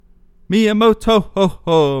Miyamoto, ho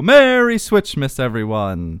ho, Merry Switchmas,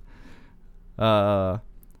 everyone. The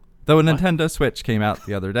Nintendo Switch came out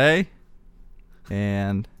the other day,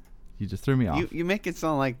 and you just threw me off. You make it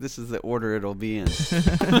sound like this is the order it'll be in.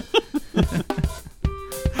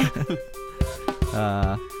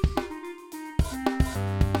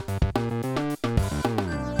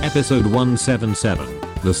 Episode 177,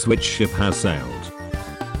 The Switch Ship Has Sailed.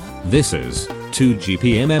 This is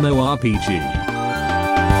 2GP MMORPG.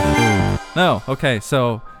 No, okay,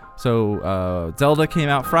 so Zelda came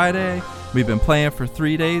out Friday. We've been playing for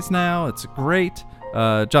 3 days now. It's great.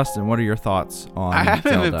 Justin, what are your thoughts on I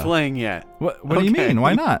haven't Zelda? been playing yet. What do you mean?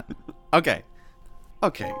 Why not? Okay,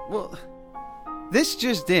 well, this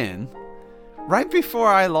just in. Right before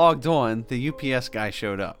I logged on, the UPS guy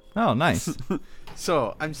showed up. Oh, nice.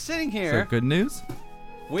 So I'm sitting here So good news?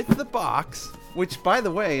 with the box, which, by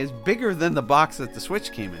the way, is bigger than the box that the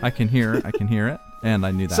Switch came in. I can hear it, and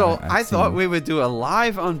I knew that. So I've I seen thought we would do a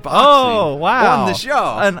live unboxing Oh, wow. on the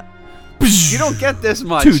show. And You don't get this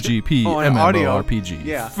much 2GP on audio. MMORPG.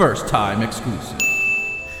 Yeah. First time exclusive.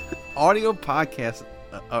 Audio podcast.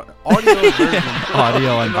 Audio version.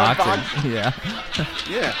 Audio unboxing. Yeah.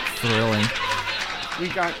 Yeah. Thrilling. We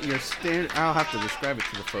got your standard. I'll have to describe it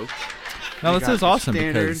to the folks. No, We this got is your awesome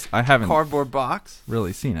standard because I haven't cardboard box.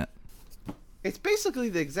 really seen it. It's basically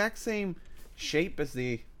the exact same shape as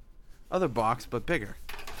the other box, but bigger.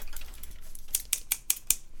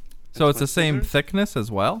 So it's my the same scissors. thickness as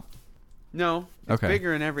well? No, it's Okay.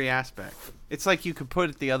 bigger in every aspect. It's like you could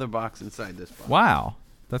put the other box inside this box. Wow.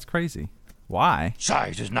 That's crazy. Why?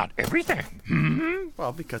 Size is not everything.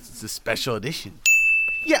 Well, because it's a special edition.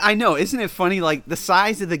 Yeah, I know. Isn't it funny? Like the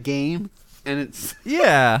size of the game, and it's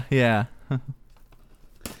Yeah. Yeah,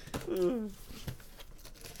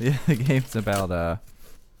 the game's about,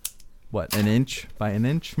 what, an inch by an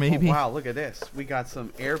inch, maybe? Oh, wow, look at this. We got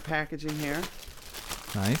some air packaging here.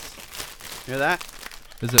 Nice. Hear that?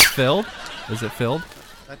 Is it filled? Is it filled?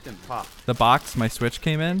 That didn't pop. The box my Switch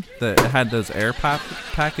came in, it had those air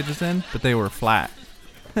packages in, but they were flat.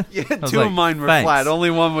 Yeah, was two like, of mine were thanks. flat.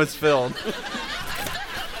 Only one was filled.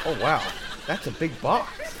 Oh, wow. That's a big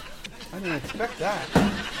box. I didn't expect that.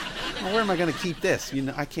 Well, where am I going to keep this? You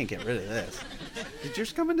know, I can't get rid of this. Did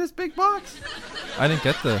yours come in this big box? I didn't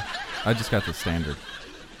get I just got the standard.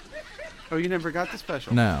 Oh, you never got the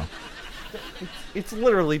special? No. It's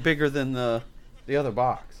literally bigger than the other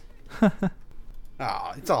box.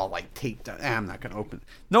 Oh, it's all like taped down. I'm not going to open it.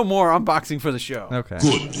 No more unboxing for the show. Okay.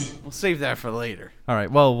 We'll save that for later. All right.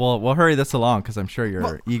 Well, we'll hurry this along because I'm sure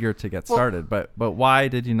you're eager to get started. But why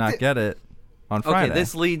did you not get it on Friday? Okay,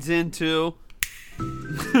 this leads into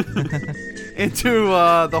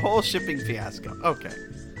the whole shipping fiasco. Okay.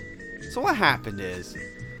 So what happened is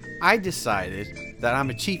I decided that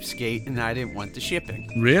I'm a cheapskate and I didn't want the shipping.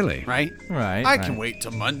 Really? Right? Right. I can wait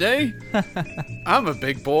till Monday. I'm a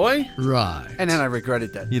big boy. Right. And then I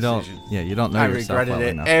regretted that You don't. decision. Yeah, you don't know I yourself regretted well it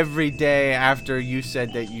enough. every day after you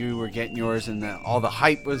said that you were getting yours and that all the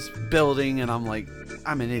hype was building, and I'm like,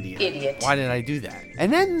 I'm an idiot. Why did I do that?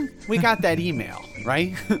 And then we got that email,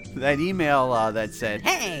 right? That email that said,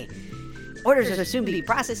 Hey, orders will soon be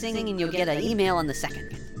processing and you'll get an email on the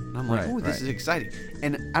 2nd. and I'm like, Right, ooh, this right. is exciting.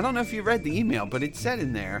 And I don't know if you read the email, but it said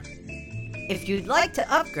in there, If you'd like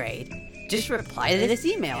to upgrade, just reply to this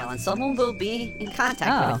email and someone will be in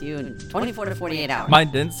contact with you in 24 to 48 hours. Mine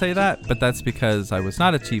didn't say that, but that's because I was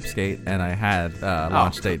not a cheapskate and I had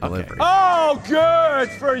launch date okay. delivery. Oh, good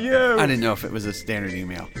for you. I didn't know if it was a standard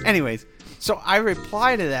email. Anyways, so I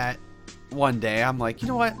reply to that one day. I'm like, you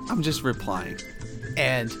know what? I'm just replying.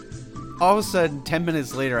 And all of a sudden, 10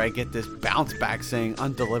 minutes later, I get this bounce back saying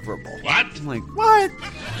undeliverable. What? I'm like, what?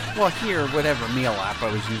 Well, here, whatever mail app I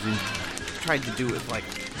was using tried to do with like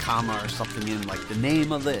comma or something in like the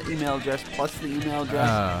name of the email address plus the email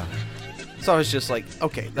address. So I was just like,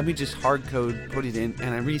 okay, let me just hard code, put it in,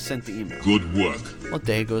 and I resent the email. Good work. Well,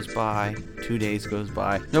 day goes by, 2 days goes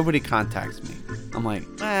by, nobody contacts me. I'm like,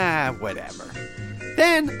 whatever.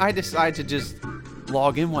 Then I decide to just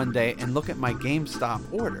log in one day and look at my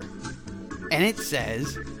GameStop order. And it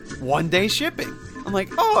says 1 day shipping. I'm like,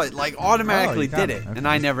 oh, it like automatically you got did it. it. Okay. And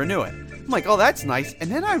I never knew it. I'm like, oh, that's nice. And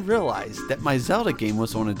then I realized that my Zelda game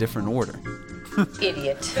was on a different order.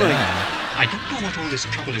 Idiot. I don't know what all this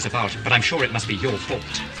trouble is about, but I'm sure it must be your fault.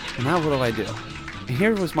 And now what do? And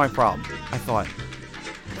here was my problem. I thought,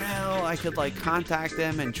 well, I could like contact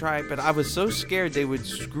them and try, but I was so scared they would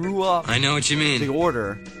screw up I know what you mean. the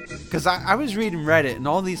order. Because I was reading Reddit and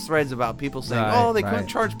all these threads about people saying, Right, oh, they couldn't right.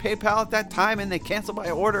 charge PayPal at that time and they canceled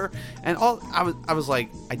my order. And I was like,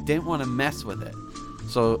 I didn't want to mess with it.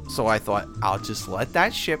 So I thought, I'll just let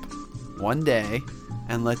that ship one day.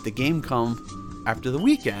 and let the game come after the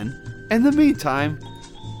weekend. In the meantime,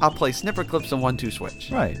 I'll play Snipper Clips on 1-2 Switch.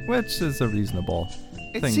 Right, which is a reasonable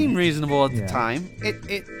It thing. seemed reasonable at the Yeah. time.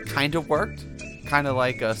 It kind of worked. Kind of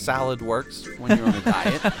like a salad works when you're on a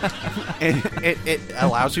diet. It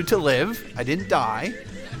allows you to live. I didn't die.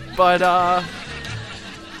 But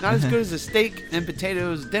not as good as a steak and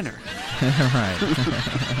potatoes dinner. Right.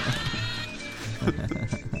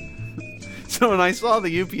 So when I saw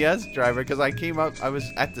the UPS driver, because I came up, I was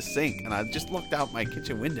at the sink, and I just looked out my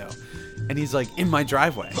kitchen window, and he's like in my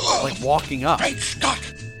driveway, like walking up. Great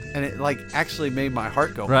Scott! And it like actually made my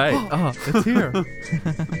heart go. Right. Oh, it's here.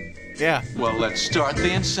 Yeah. Well, let's start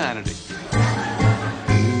the insanity.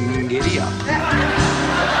 Giddy up.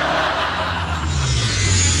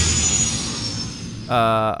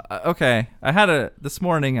 Okay. This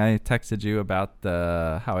morning I texted you about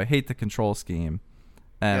how I hate the control scheme.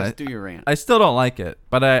 And Yes, do your rant. I still don't like it,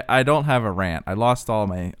 but I don't have a rant. I lost all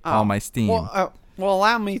my steam. Well,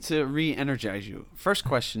 allow me to re-energize you. First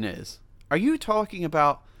question is, are you talking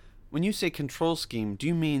about, when you say control scheme, do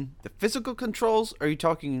you mean the physical controls, or are you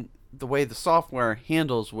talking the way the software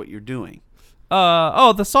handles what you're doing?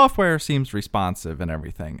 The software seems responsive and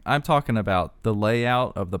everything. I'm talking about the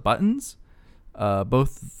layout of the buttons,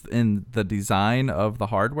 both in the design of the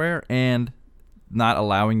hardware and not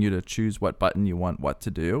allowing you to choose what button you want what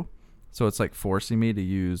to do. So it's like forcing me to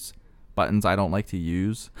use buttons I don't like to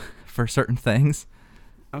use for certain things.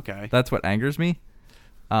 Okay. That's what angers me.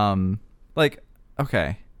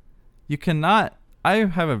 Okay, you cannot. I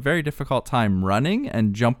have a very difficult time running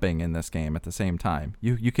and jumping in this game at the same time.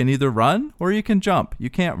 You can either run or you can jump. You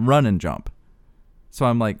can't run and jump. So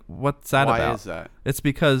I'm like, what's that Why about? is that? It's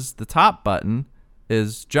because the top button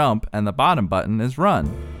is jump and the bottom button is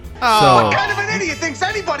run. Oh, What kind of an idiot thinks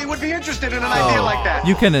anybody would be interested in an idea like that?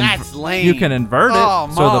 You can that's lame. You can invert it. Oh,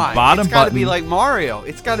 so the my. bottom it's gotta button be like Mario.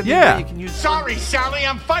 It's got to be Yeah. where you can use. Sorry, Sally,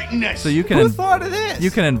 I'm fighting this. So you can Who thought of this?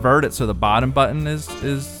 You can invert it so the bottom button is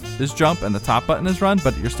jump and the top button is run,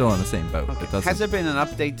 but you're still in the same boat. It doesn't. Has there been an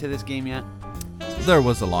update to this game yet? There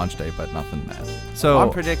was a launch date, but nothing mad. So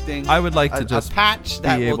I'm predicting. I would like to a just patch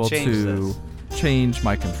that be will able change to this. change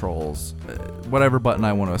my controls. Whatever button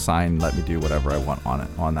I want to assign, let me do whatever I want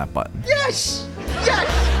on that button. Yes! Yes!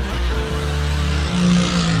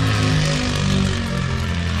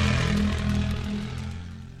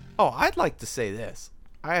 Oh, I'd like to say this.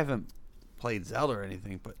 I haven't played Zelda or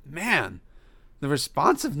anything, but man, the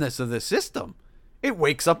responsiveness of this system, it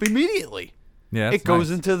wakes up immediately. Yeah, It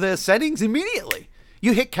goes into the settings immediately.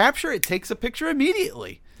 You hit capture, it takes a picture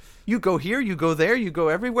immediately. You go here, you go there, you go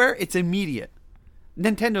everywhere, it's immediate.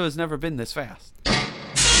 Nintendo has never been this fast.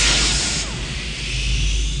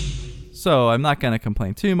 So I'm not going to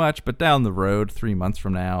complain too much, but down the road, 3 months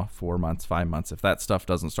from now, 4 months, 5 months, if that stuff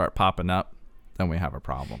doesn't start popping up, then we have a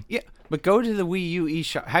problem. Yeah, but go to the Wii U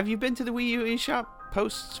eShop. Have you been to the Wii U eShop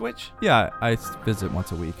post-Switch? Yeah, I visit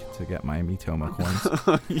once a week to get my Mitoma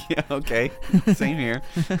coins. Yeah, okay. Same here.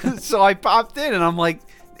 So I popped in and I'm like,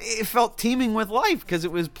 it felt teeming with life because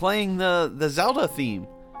it was playing the Zelda theme.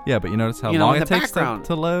 Yeah, but you notice how You know, long in it the takes background.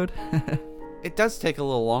 to load? It does take a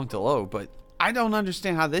little long to load, but I don't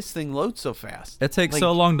understand how this thing loads so fast. It takes Like,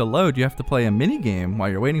 so long to load, you have to play a mini game while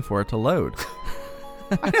you're waiting for it to load.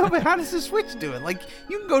 I know, but how does the Switch do it? Like,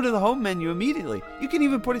 you can go to the home menu immediately. You can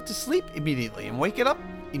even put it to sleep immediately and wake it up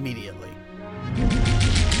immediately.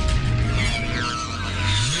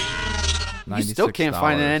 You still can't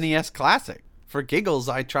find an NES Classic. For giggles,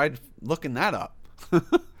 I tried looking that up.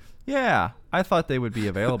 Yeah, I thought they would be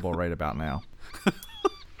available right about now.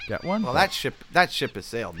 Get one? Well, that ship has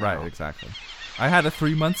sailed now. Right, exactly. I had a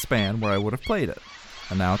 3-month span where I would have played it,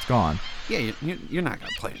 and now it's gone. Yeah, you're not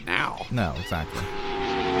going to play it now. No, exactly.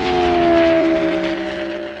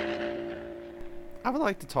 I would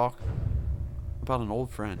like to talk about an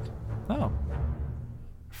old friend. Oh,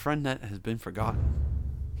 A friend that has been forgotten.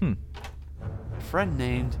 Hmm. A friend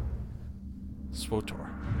named SWTOR.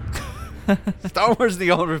 Star Wars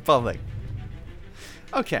The Old Republic.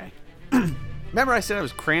 Okay. Remember I said I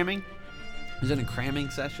was cramming? I was in a cramming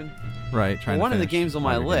session? right. Well, Trying to one of the finish games on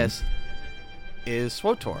my all your list is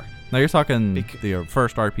SWTOR. games. Now you're talking Bec- the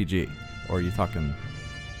first RPG, or are you talking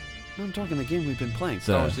No, I'm talking the game we've been playing,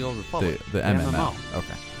 Star Wars The Old Republic. the MMO?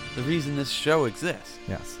 Okay. The reason this show exists.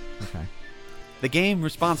 Yes. Okay. The game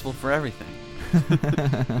responsible for everything.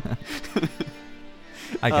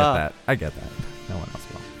 I get that. I get that. No one else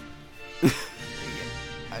will.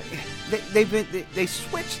 They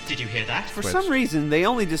switched. Did you hear that? For Switch. some reason, they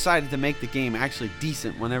only decided to make the game actually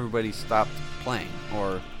decent when everybody stopped playing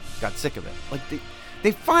or got sick of it. Like,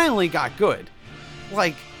 they finally got good.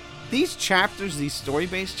 Like, these chapters, these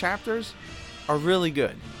story-based chapters, are really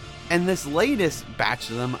good. And this latest batch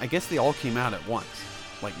of them, I guess they all came out at once,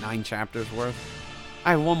 like 9 chapters worth.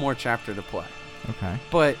 I have one more chapter to play. Okay.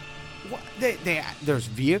 But there's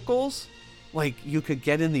vehicles, like you could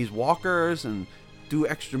get in these walkers and do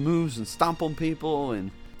extra moves and stomp on people,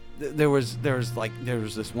 and there was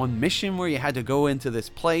this one mission where you had to go into this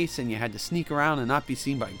place and you had to sneak around and not be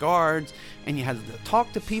seen by guards, and you had to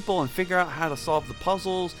talk to people and figure out how to solve the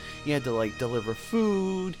puzzles. You had to like deliver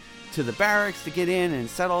food to the barracks to get in and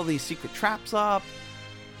set all these secret traps up.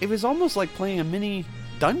 It was almost like playing a mini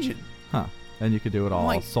dungeon. Huh. And you could do it all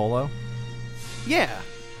like, solo? Yeah.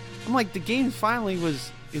 I'm like, the game finally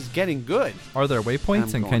is getting good. Are there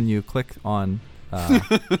waypoints, and can you click on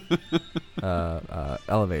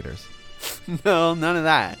elevators? No, none of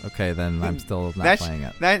that. Okay, then I'm still not playing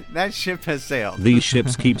it. That ship has sailed. These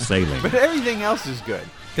ships keep sailing. But everything else is good.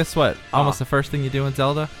 Guess what? Almost the first thing you do in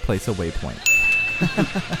Zelda, place a waypoint.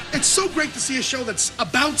 It's so great to see a show that's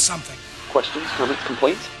about something. Questions, comments,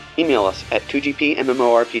 complaints? Email us at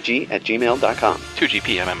 2gpmmorpg@gmail.com.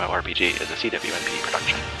 2GP MMORPG is a CWNP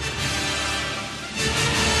production.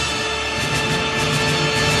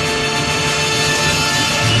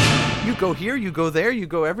 You go here, you go there, you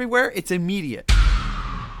go everywhere. It's immediate.